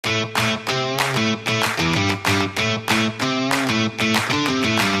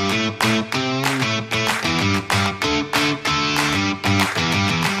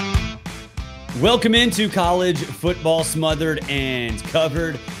Welcome into College Football Smothered and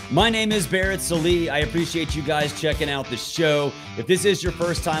Covered. My name is Barrett Sallee. I appreciate you guys checking out the show. If this is your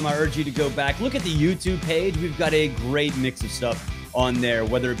first time, I urge you to go back. Look at the YouTube page. We've got a great mix of stuff on there,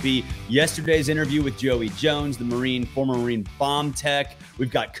 whether it be yesterday's interview with Joey Jones, the former Marine bomb tech. We've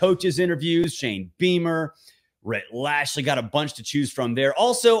got coaches interviews, Shane Beamer, Rhett Lashley, got a bunch to choose from there.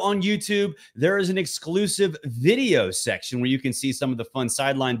 Also on YouTube, there is an exclusive video section where you can see some of the fun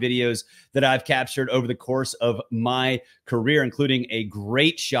sideline videos that I've captured over the course of my career, including a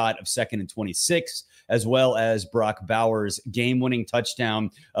great shot of 2nd and 26, as well as Brock Bowers' game-winning touchdown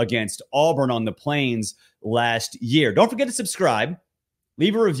against Auburn on the Plains last year. Don't forget to subscribe.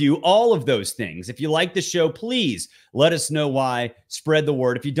 Leave a review, all of those things. If you like the show, please let us know why. Spread the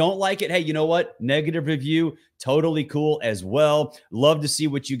word. If you don't like it, hey, you know what? Negative review, totally cool as well. Love to see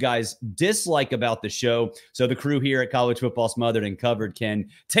what you guys dislike about the show so the crew here at College Football Smothered and Covered can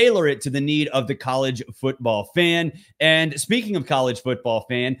tailor it to the need of the college football fan. And speaking of college football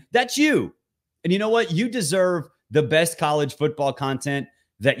fan, that's you. And you know what? You deserve the best college football content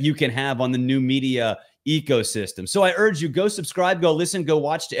that you can have on the new media ecosystem. So I urge you, go subscribe, go listen, go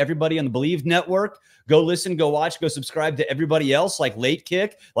watch to everybody on the Believe Network. Go listen, go watch, go subscribe to everybody else like Late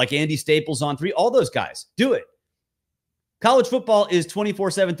Kick, like Andy Staples on 3, all those guys. Do it. College football is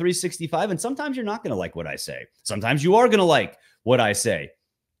 24/7, 365, and sometimes you're not going to like what I say. Sometimes you are going to like what I say.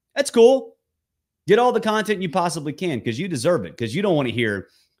 That's cool. Get all the content you possibly can because you deserve it, because you don't want to hear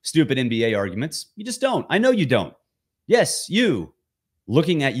stupid NBA arguments. You just don't. I know you don't. Yes, you.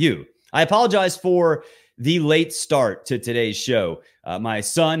 Looking at you. I apologize for the late start to today's show. My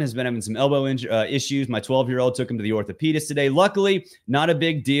son has been having some elbow issues. My 12-year-old took him to the orthopedist today. Luckily, not a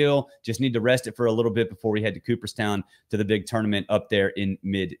big deal. Just need to rest it for a little bit before we head to Cooperstown to the big tournament up there in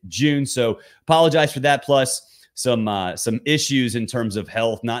mid-June. So apologize for that. Plus some issues in terms of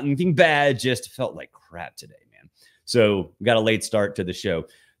health. Not anything bad. Just felt like crap today, man. So we got a late start to the show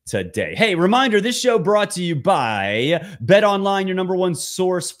today. Hey, reminder, this show brought to you by Bet Online, your #1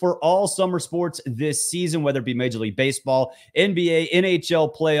 source for all summer sports this season, whether it be Major League Baseball, NBA,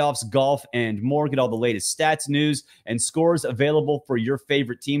 NHL playoffs, golf, and more. Get all the latest stats, news, and scores available for your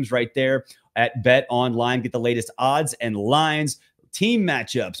favorite teams right there at Bet Online. Get the latest odds and lines, team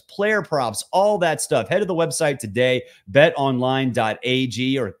matchups, player props, all that stuff. Head to the website today,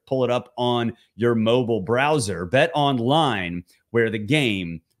 betonline.ag, or pull it up on your mobile browser. Bet Online, where the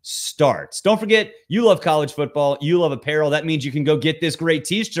game starts. Don't forget, you love college football. You love apparel. That means you can go get this great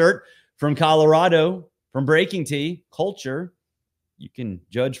t-shirt from Colorado, from Breaking T, Culture. You can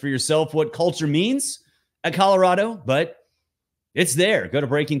judge for yourself what culture means at Colorado, but it's there. Go to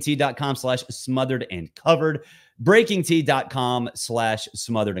breakingt.com/smothered and covered.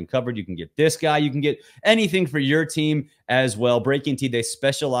 breakingt.com/smothered and covered. You can get this guy. You can get anything for your team as well. Breaking T, they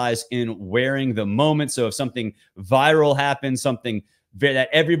specialize in wearing the moment. So if something viral happens, something that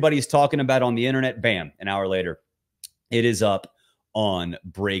everybody's talking about on the internet, bam, an hour later, it is up on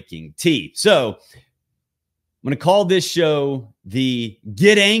Breaking T. So I'm going to call this show the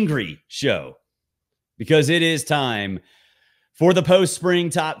Get Angry Show because it is time for the post-spring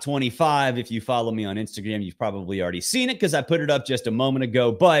top 25. If you follow me on Instagram, you've probably already seen it because I put it up just a moment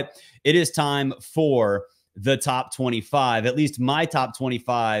ago. But it is time for the top 25, at least my top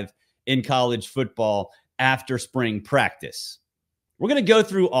 25 in college football after spring practice. We're going to go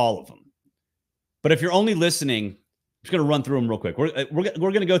through all of them. But if you're only listening, I'm just going to run through them real quick. We're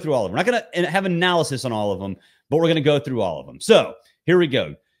going to go through all of them. We're not going to have analysis on all of them, but we're going to go through all of them. So here we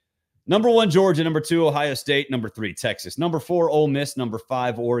go. #1, Georgia. #2, Ohio State. #3, Texas. #4, Ole Miss.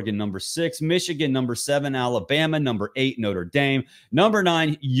 #5, Oregon. #6, Michigan. #7, Alabama. #8, Notre Dame.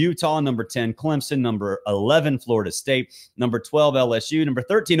 #9, Utah. #10, Clemson. #11, Florida State. #12, LSU.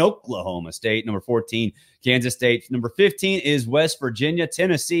 #13, Oklahoma State. #14, Kansas State. #15 is West Virginia.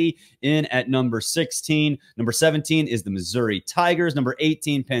 Tennessee in at #16. #17 is the Missouri Tigers.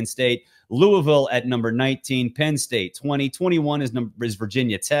 #18, Penn State. Louisville at #19, Penn State 20, 21 is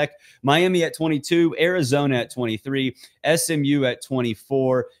Virginia Tech, Miami at 22, Arizona at 23, SMU at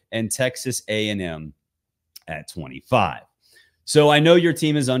 24, and Texas A&M at 25. So I know your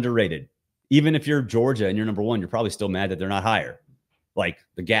team is underrated. Even if you're Georgia and you're #1, you're probably still mad that they're not higher. Like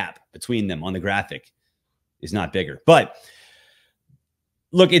the gap between them on the graphic is not bigger. But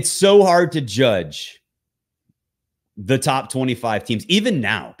look, it's so hard to judge the top 25 teams, even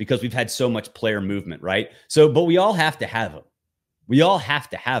now, because we've had so much player movement, right? So, but we all have to have them. We all have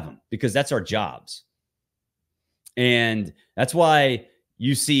to have them because that's our jobs. And that's why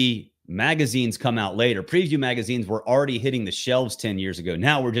you see Magazines come out later. Preview magazines were already hitting the shelves 10 years ago.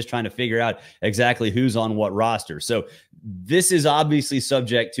 Now we're just trying to figure out exactly who's on what roster. So this is obviously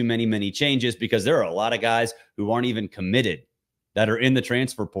subject to many, many changes because there are a lot of guys who aren't even committed that are in the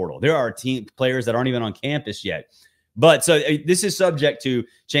transfer portal. There are team players that aren't even on campus yet. But so this is subject to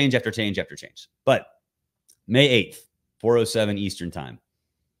change after change after change. But May 8th, 4:07 Eastern time.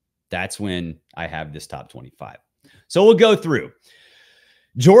 That's when I have this top 25. So we'll go through.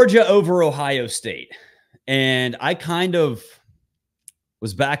 Georgia over Ohio State. And I kind of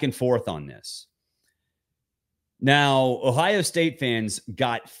was back and forth on this. Now, Ohio State fans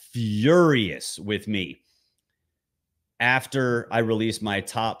got furious with me after I released my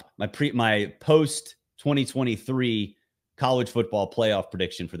post 2023 college football playoff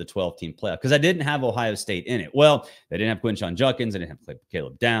prediction for the 12-team playoff because I didn't have Ohio State in it. Well, they didn't have Quinshon Judkins. They didn't have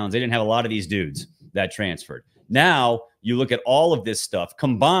Caleb Downs. They didn't have a lot of these dudes that transferred. Now you look at all of this stuff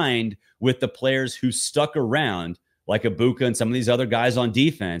combined with the players who stuck around like Ibuka and some of these other guys on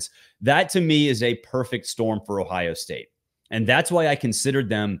defense. That to me is a perfect storm for Ohio State. And that's why I considered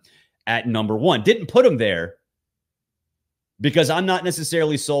them at number one. Didn't put them there because I'm not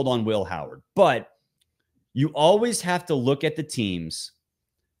necessarily sold on Will Howard, but you always have to look at the teams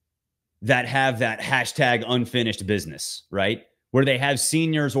that have that hashtag unfinished business, right? Where they have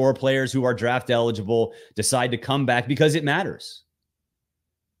seniors or players who are draft eligible decide to come back because it matters.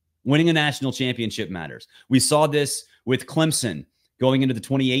 Winning a national championship matters. We saw this with Clemson going into the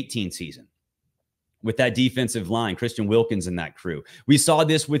 2018 season with that defensive line, Christian Wilkins and that crew. We saw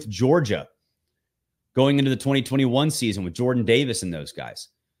this with Georgia going into the 2021 season with Jordan Davis and those guys.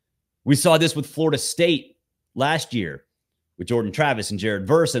 We saw this with Florida State last year with Jordan Travis and Jared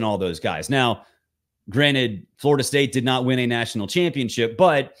Verse and all those guys. Now, granted, Florida State did not win a national championship,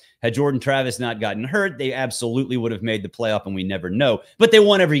 but had Jordan Travis not gotten hurt, they absolutely would have made the playoff, and we never know. But they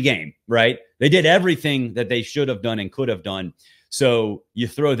won every game, right? They did everything that they should have done and could have done. So you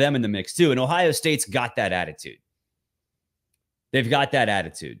throw them in the mix too. And Ohio State's got that attitude. They've got that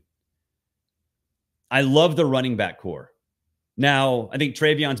attitude. I love the running back core. Now, I think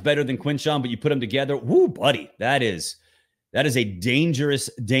Travion's better than Quinshon, but you put them together. Woo, buddy, that is a dangerous,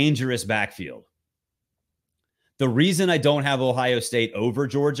 dangerous backfield. The reason I don't have Ohio State over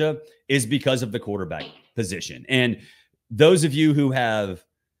Georgia is because of the quarterback position. And those of you who have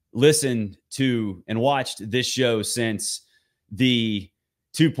listened to and watched this show since the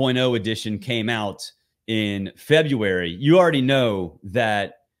 2.0 edition came out in February, you already know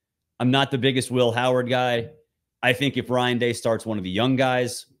that I'm not the biggest Will Howard guy. I think if Ryan Day starts one of the young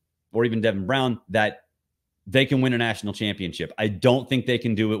guys or even Devin Brown, that they can win a national championship. I don't think they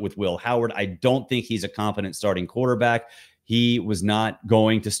can do it with Will Howard. I don't think he's a competent starting quarterback. He was not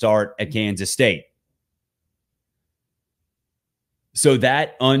going to start at Kansas State. So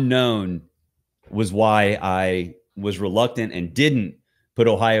that unknown was why I was reluctant and didn't put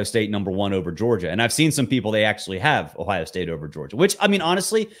Ohio State number one over Georgia. And I've seen some people, they actually have Ohio State over Georgia, which, I mean,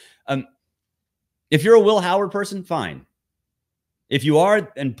 honestly, if you're a Will Howard person, fine. If you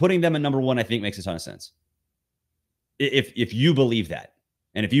are, and putting them at number one, I think makes a ton of sense. If you believe that,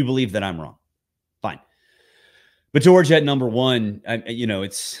 and if you believe that I'm wrong, fine. But Georgia at number one,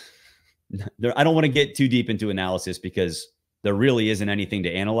 it's there. I don't want to get too deep into analysis because there really isn't anything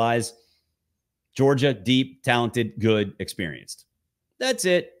to analyze. Georgia, deep, talented, good, experienced. That's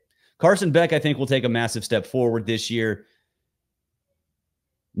it. Carson Beck, I think, will take a massive step forward this year.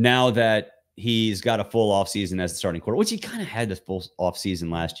 Now that he's got a full offseason as the starting quarterback, which he kind of had this full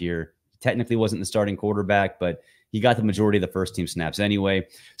offseason last year. He technically wasn't the starting quarterback, but he got the majority of the first team snaps anyway.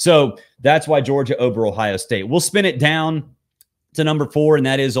 So that's why Georgia over Ohio State. We'll spin it down to number 4, and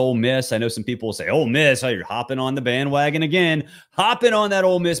that is Ole Miss. I know some people will say, Ole Miss, oh, you're hopping on the bandwagon again. Hopping on that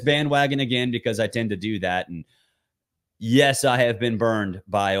Ole Miss bandwagon again because I tend to do that. And yes, I have been burned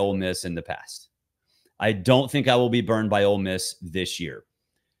by Ole Miss in the past. I don't think I will be burned by Ole Miss this year.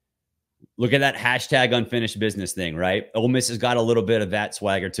 Look at that hashtag unfinished business thing, right? Ole Miss has got a little bit of that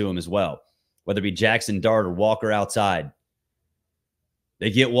swagger to him as well. Whether it be Jackson Dart or Walker outside. They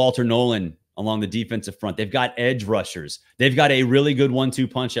get Walter Nolan along the defensive front. They've got edge rushers. They've got a really good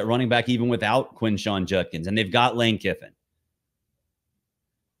 1-2 punch at running back even without Quinshon Judkins. And they've got Lane Kiffin.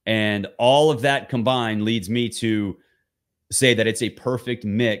 And all of that combined leads me to say that it's a perfect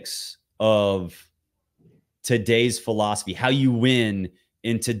mix of today's philosophy, how you win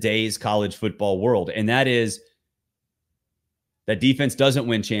in today's college football world. And that is that defense doesn't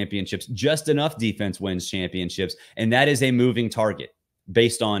win championships. Just enough defense wins championships. And that is a moving target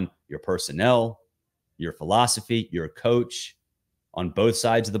based on your personnel, your philosophy, your coach on both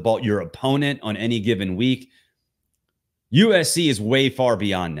sides of the ball, your opponent on any given week. USC is way far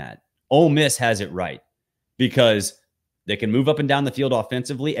beyond that. Ole Miss has it right because they can move up and down the field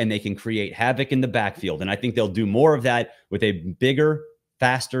offensively and they can create havoc in the backfield. And I think they'll do more of that with a bigger,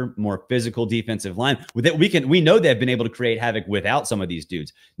 faster, more physical defensive line. With it, we know they've been able to create havoc without some of these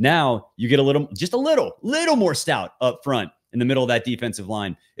dudes. Now you get just a little more stout up front in the middle of that defensive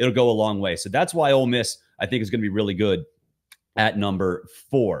line. It'll go a long way. So that's why Ole Miss, I think, is going to be really good at number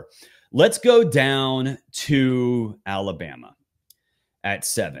 4. Let's go down to Alabama at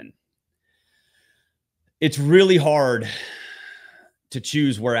 7. It's really hard to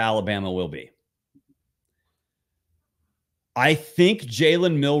choose where Alabama will be. I think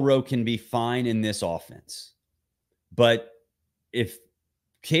Jalen Milroe can be fine in this offense. But if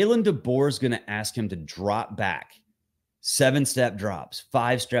Kalen DeBoer is going to ask him to drop back 7-step drops,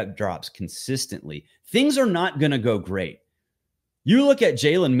 5-step drops consistently, things are not going to go great. You look at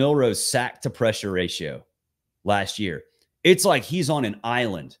Jalen Milroe's sack to pressure ratio last year. It's like he's on an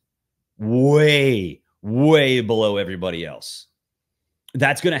island way below everybody else.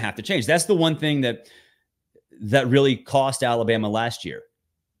 That's going to have to change. That's the one thing that really cost Alabama last year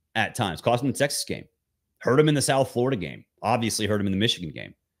at times. Cost them the Texas game. Hurt them in the South Florida game. Obviously hurt them in the Michigan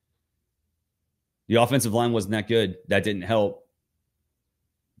game. The offensive line wasn't that good. That didn't help.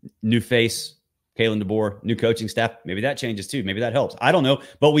 New face, Kalen DeBoer, new coaching staff. Maybe that changes too. Maybe that helps. I don't know.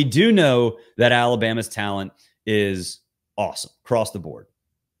 But we do know that Alabama's talent is awesome across the board.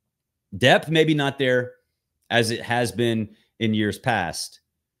 Depth maybe not there as it has been in years past.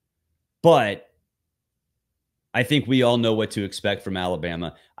 But I think we all know what to expect from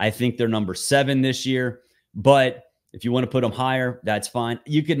Alabama. I think they're number 7 this year. But if you want to put them higher, that's fine.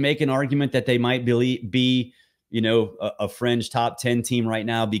 You could make an argument that they might be a fringe top 10 team right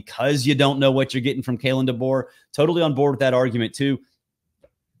now because you don't know what you're getting from Kalen DeBoer. Totally on board with that argument too.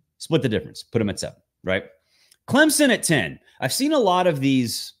 Split the difference. Put them at 7, right? Clemson at 10. I've seen a lot of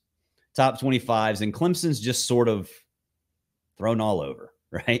these top 25s, and Clemson's just sort of thrown all over,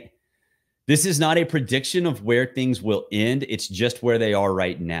 right? This is not a prediction of where things will end. It's just where they are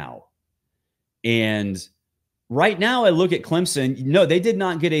right now. And right now, I look at Clemson. No, they did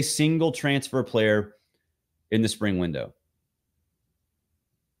not get a single transfer player in the spring window.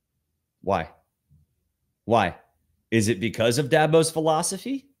 Why? Why? Is it because of Dabo's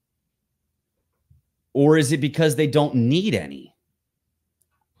philosophy? Or is it because they don't need any?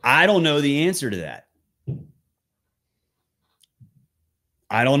 I don't know the answer to that.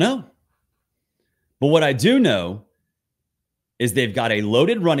 I don't know. But what I do know is they've got a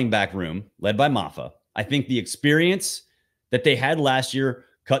loaded running back room led by Maffa. I think the experience that they had last year,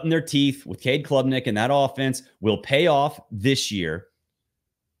 cutting their teeth with Cade Klubnik and that offense, will pay off this year,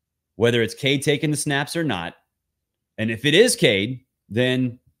 whether it's Cade taking the snaps or not. And if it is Cade,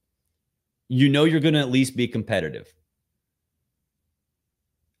 then you know you're going to at least be competitive.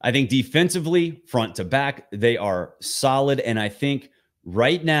 I think defensively, front to back, they are solid. And I think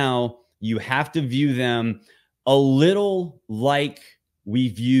right now you have to view them a little like we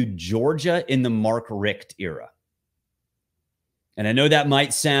viewed Georgia in the Mark Richt era. And I know that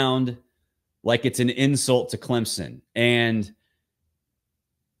might sound like it's an insult to Clemson. And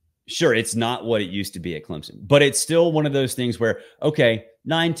sure, it's not what it used to be at Clemson. But it's still one of those things where, okay,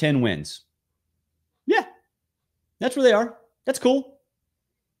 9-10 wins. Yeah, that's where they are. That's cool.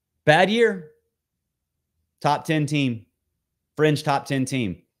 Bad year. Top 10 team. Fringe top 10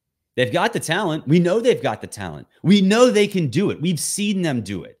 team. They've got the talent. We know they've got the talent. We know they can do it. We've seen them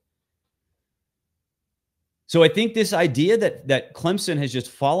do it. So I think this idea that Clemson has just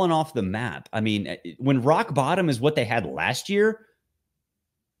fallen off the map. I mean, when rock bottom is what they had last year,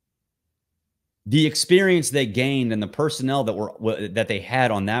 the experience they gained and the personnel that they had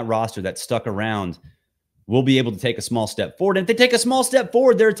on that roster that stuck around will be able to take a small step forward. And if they take a small step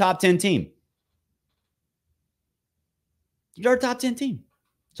forward, they're a top 10 team. They're a top 10 team.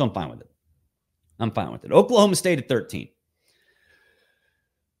 So I'm fine with it. I'm fine with it. Oklahoma State at 13.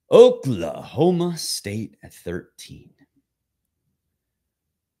 Oklahoma State at 13.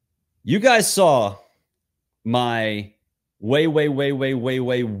 You guys saw my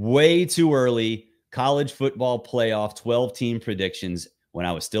way too early college football playoff 12-team predictions when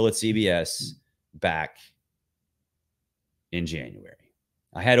I was still at CBS back in January.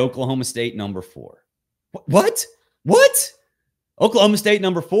 I had Oklahoma State number 4. What? Oklahoma State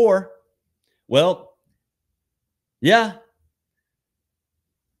number 4? Well, yeah.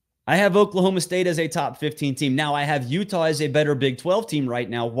 I have Oklahoma State as a top 15 team. Now, I have Utah as a better Big 12 team right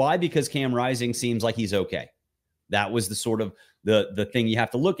now. Why? Because Cam Rising seems like he's okay. That was the sort of the thing you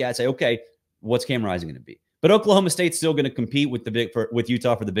have to look at. Say, okay, what's Cam Rising going to be? But Oklahoma State's still going to compete with with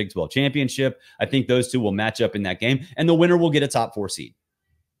Utah for the Big 12 championship. I think those two will match up in that game, and the winner will get a top 4 seed.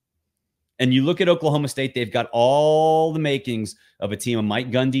 And you look at Oklahoma State, they've got all the makings of a team, a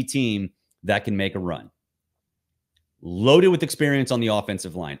Mike Gundy team that can make a run. Loaded with experience on the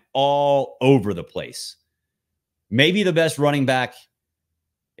offensive line, all over the place. Maybe the best running back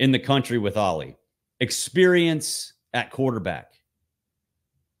in the country with Ollie. Experience at quarterback.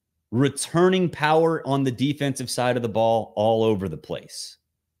 Returning power on the defensive side of the ball all over the place.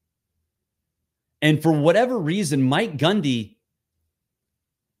 And for whatever reason, Mike Gundy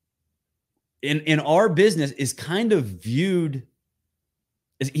in our business is kind of viewed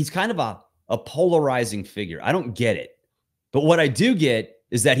as he's kind of a polarizing figure. I don't get it. But what I do get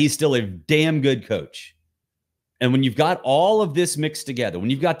is that he's still a damn good coach. And when you've got all of this mixed together, when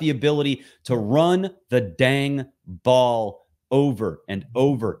you've got the ability to run the dang ball over and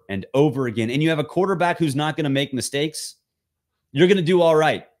over and over again, and you have a quarterback who's not going to make mistakes, you're going to do all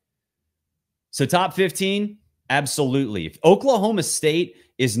right. So top 15, absolutely. If Oklahoma State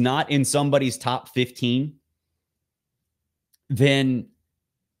is not in somebody's top 15, then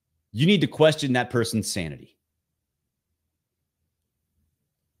you need to question that person's sanity.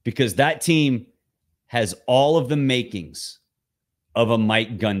 Because that team has all of the makings of a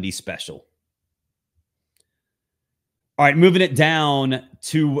Mike Gundy special. All right, moving it down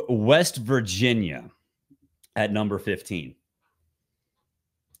to West Virginia at number 15.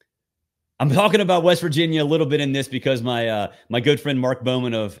 I'm talking about West Virginia a little bit in this because my good friend Mark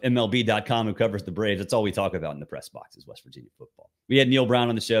Bowman of MLB.com, who covers the Braves, that's all we talk about in the press box is West Virginia football. We had Neil Brown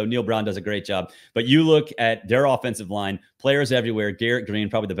on the show. Neil Brown does a great job. But you look at their offensive line, players everywhere. Garrett Green,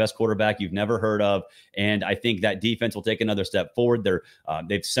 probably the best quarterback you've never heard of. And I think that defense will take another step forward.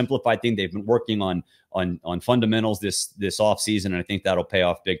 They've simplified things. They've been working on fundamentals this offseason, and I think that'll pay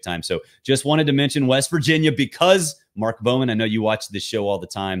off big time. So just wanted to mention West Virginia because Mark Bowman, I know you watch this show all the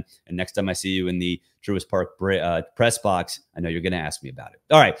time, and next time I see you in the Truist Park press box, I know you're going to ask me about it.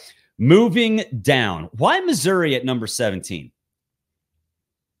 All right, moving down. Why Missouri at number 17?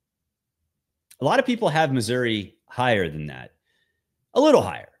 A lot of people have Missouri higher than that, a little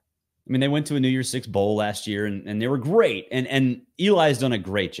higher. I mean, they went to a New Year's Six bowl last year, and they were great, and Eli's done a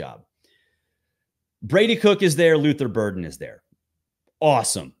great job. Brady Cook is there. Luther Burden is there.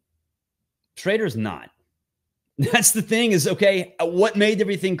 Awesome. Schrader's not. That's the thing is, okay, what made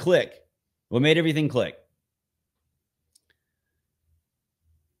everything click? What made everything click?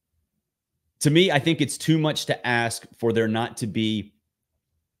 To me, I think it's too much to ask for there not to be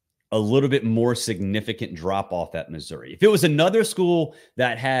a little bit more significant drop-off at Missouri. If it was another school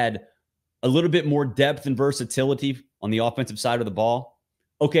that had a little bit more depth and versatility on the offensive side of the ball,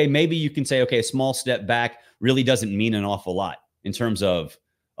 okay, maybe you can say, okay, a small step back really doesn't mean an awful lot in terms of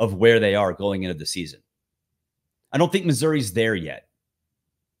where they are going into the season. I don't think Missouri's there yet.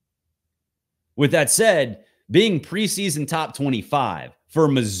 With that said, being preseason top 25 for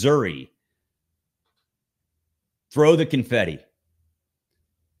Missouri, throw the confetti.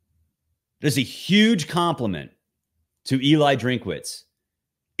 There's a huge compliment to Eli Drinkwitz.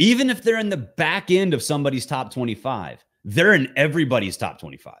 Even if they're in the back end of somebody's top 25, they're in everybody's top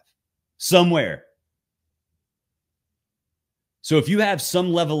 25 somewhere. So if you have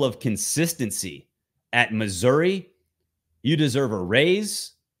some level of consistency at Missouri, you deserve a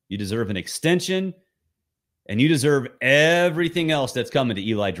raise, you deserve an extension, and you deserve everything else that's coming to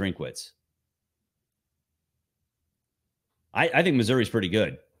Eli Drinkwitz. I think Missouri's pretty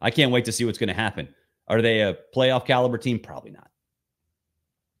good. I can't wait to see what's going to happen. Are they a playoff caliber team? Probably not.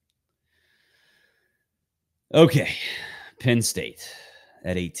 Okay, Penn State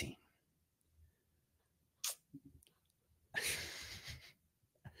at 18.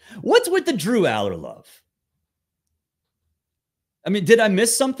 What's with the Drew Aller love? I mean, did I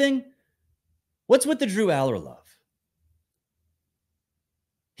miss something? What's with the Drew Aller love?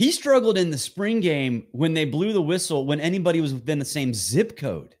 He struggled in the spring game when they blew the whistle when anybody was within the same zip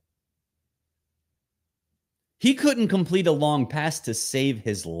code. He couldn't complete a long pass to save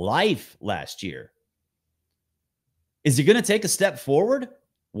his life last year. Is he going to take a step forward?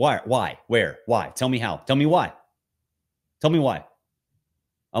 Why? Why? Where? Why? Tell me how. Tell me why. Tell me why.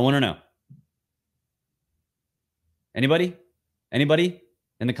 I want to know. Anybody? Anybody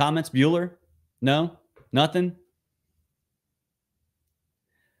in the comments? Bueller? No? Nothing?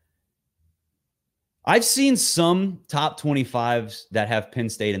 I've seen some top 25s that have Penn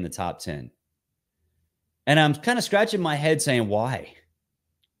State in the top 10. And I'm kind of scratching my head saying, why?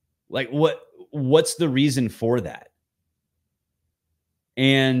 Like, what's the reason for that?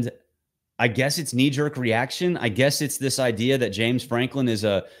 And I guess it's knee-jerk reaction. I guess it's this idea that James Franklin is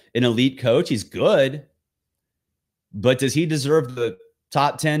an elite coach. He's good. But does he deserve the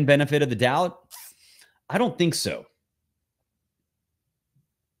top 10 benefit of the doubt? I don't think so.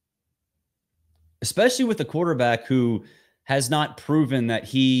 especially with a quarterback who has not proven that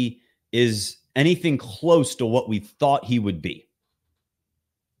he is anything close to what we thought he would be.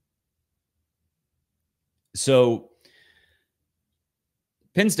 So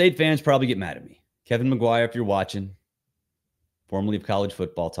Penn State fans probably get mad at me. Kevin McGuire, if you're watching, formerly of College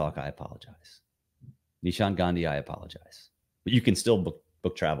Football Talk, I apologize. Nishan Gandhi, I apologize. But you can still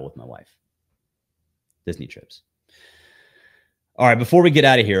book travel with my wife. Disney trips. All right, before we get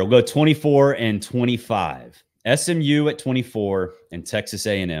out of here, we'll go 24 and 25. SMU at 24 and Texas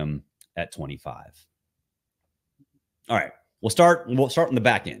A&M at 25. All right, we'll start on the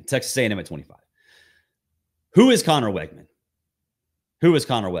back end. Texas A&M at 25. Who is Connor Wegman? Who is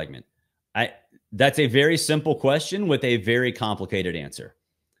Connor Wegman? That's a very simple question with a very complicated answer.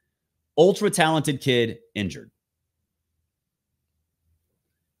 Ultra talented kid, injured.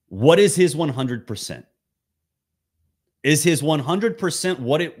 What is his 100%? Is his 100%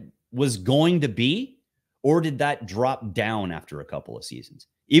 what it was going to be? Or did that drop down after a couple of seasons?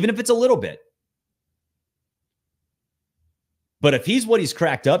 Even if it's a little bit. But if he's what he's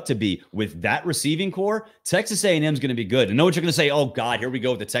cracked up to be with that receiving core, Texas A&M is going to be good. I know what you're going to say. Oh, God, here we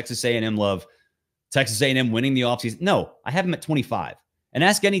go with the Texas A&M love. Texas A&M winning the offseason. No, I have him at 25. And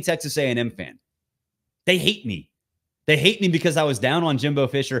ask any Texas A&M fan. They hate me. They hate me because I was down on Jimbo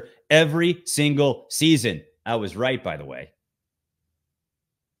Fisher every single season. I was right, by the way.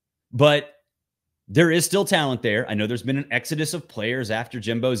 But there is still talent there. I know there's been an exodus of players after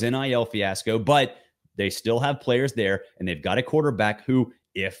Jimbo's NIL fiasco, but they still have players there, and they've got a quarterback who,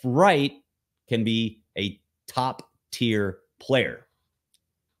 if right, can be a top-tier player.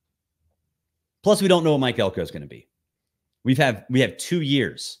 Plus, we don't know what Mike Elko is going to be. We have 2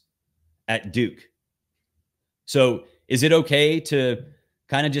 years at Duke. So is it okay to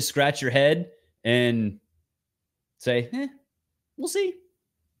kind of just scratch your head and say, we'll see.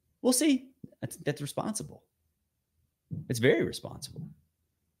 We'll see. That's responsible. It's very responsible.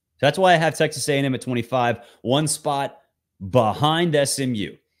 That's why I have Texas A&M at 25, one spot behind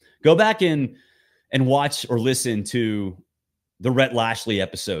SMU. Go back and watch or listen to the Rhett Lashley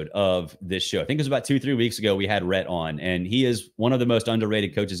episode of this show. I think it was about 2-3 weeks ago we had Rhett on, and he is one of the most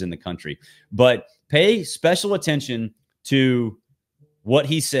underrated coaches in the country. But pay special attention to what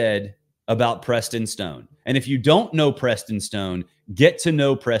he said about Preston Stone. And if you don't know Preston Stone, get to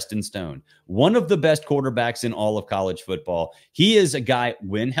know Preston Stone. One of the best quarterbacks in all of college football. He is a guy,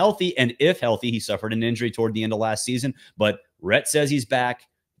 when healthy, and if healthy, he suffered an injury toward the end of last season, but Rhett says he's back.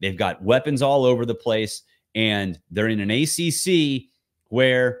 They've got weapons all over the place, and they're in an ACC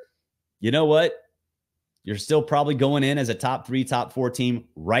where, you know what? You're still probably going in as a top 3, top 4 team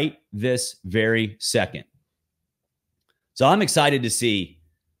right this very second. So I'm excited to see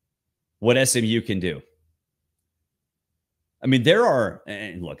what SMU can do. I mean, there are,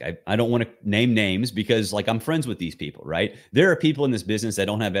 and look, I don't want to name names because, like, I'm friends with these people, right? There are people in this business that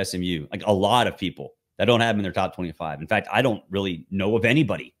don't have SMU, like a lot of people that don't have them in their top 25. In fact, I don't really know of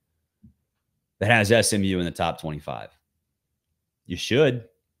anybody that has SMU in the top 25. You should.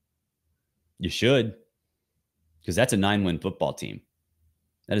 You should. Because that's a 9-win football team.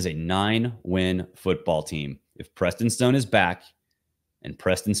 That is a 9-win football team. If Preston Stone is back and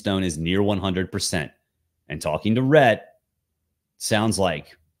Preston Stone is near 100%, and talking to Rhett, sounds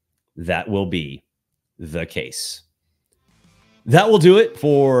like that will be the case. That will do it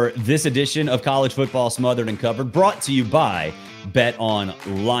for this edition of College Football Smothered and Covered, brought to you by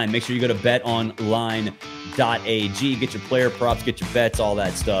BetOnline. Make sure you go to betonline.ag, get your player props, get your bets, all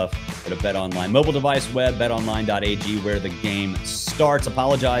that stuff. Go to BetOnline. Mobile device, web, betonline.ag, where the game starts.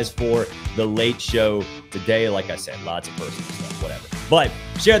 Apologize for the late show today. Like I said, lots of personal stuff, whatever. But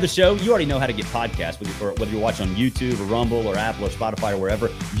share the show. You already know how to get podcasts, whether you're watching on YouTube or Rumble or Apple or Spotify or wherever.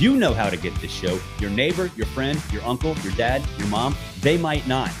 You know how to get this show. Your neighbor, your friend, your uncle, your dad, your mom, they might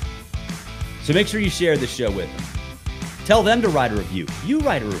not. So make sure you share this show with them. Tell them to write a review. You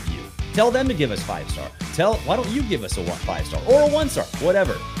write a review. Tell them to give us 5-star. Why don't you give us a 5-star or a 1-star,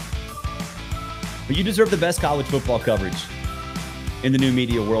 whatever. But you deserve the best college football coverage in the new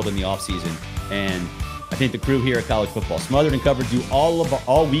media world in the offseason. And I think the crew here at College Football Smothered and Covered do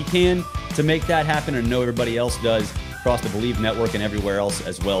all we can to make that happen, and I know everybody else does across the Believe Network and everywhere else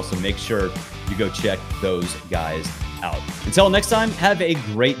as well. So make sure you go check those guys out. Until next time, have a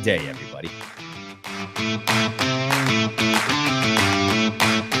great day, everybody.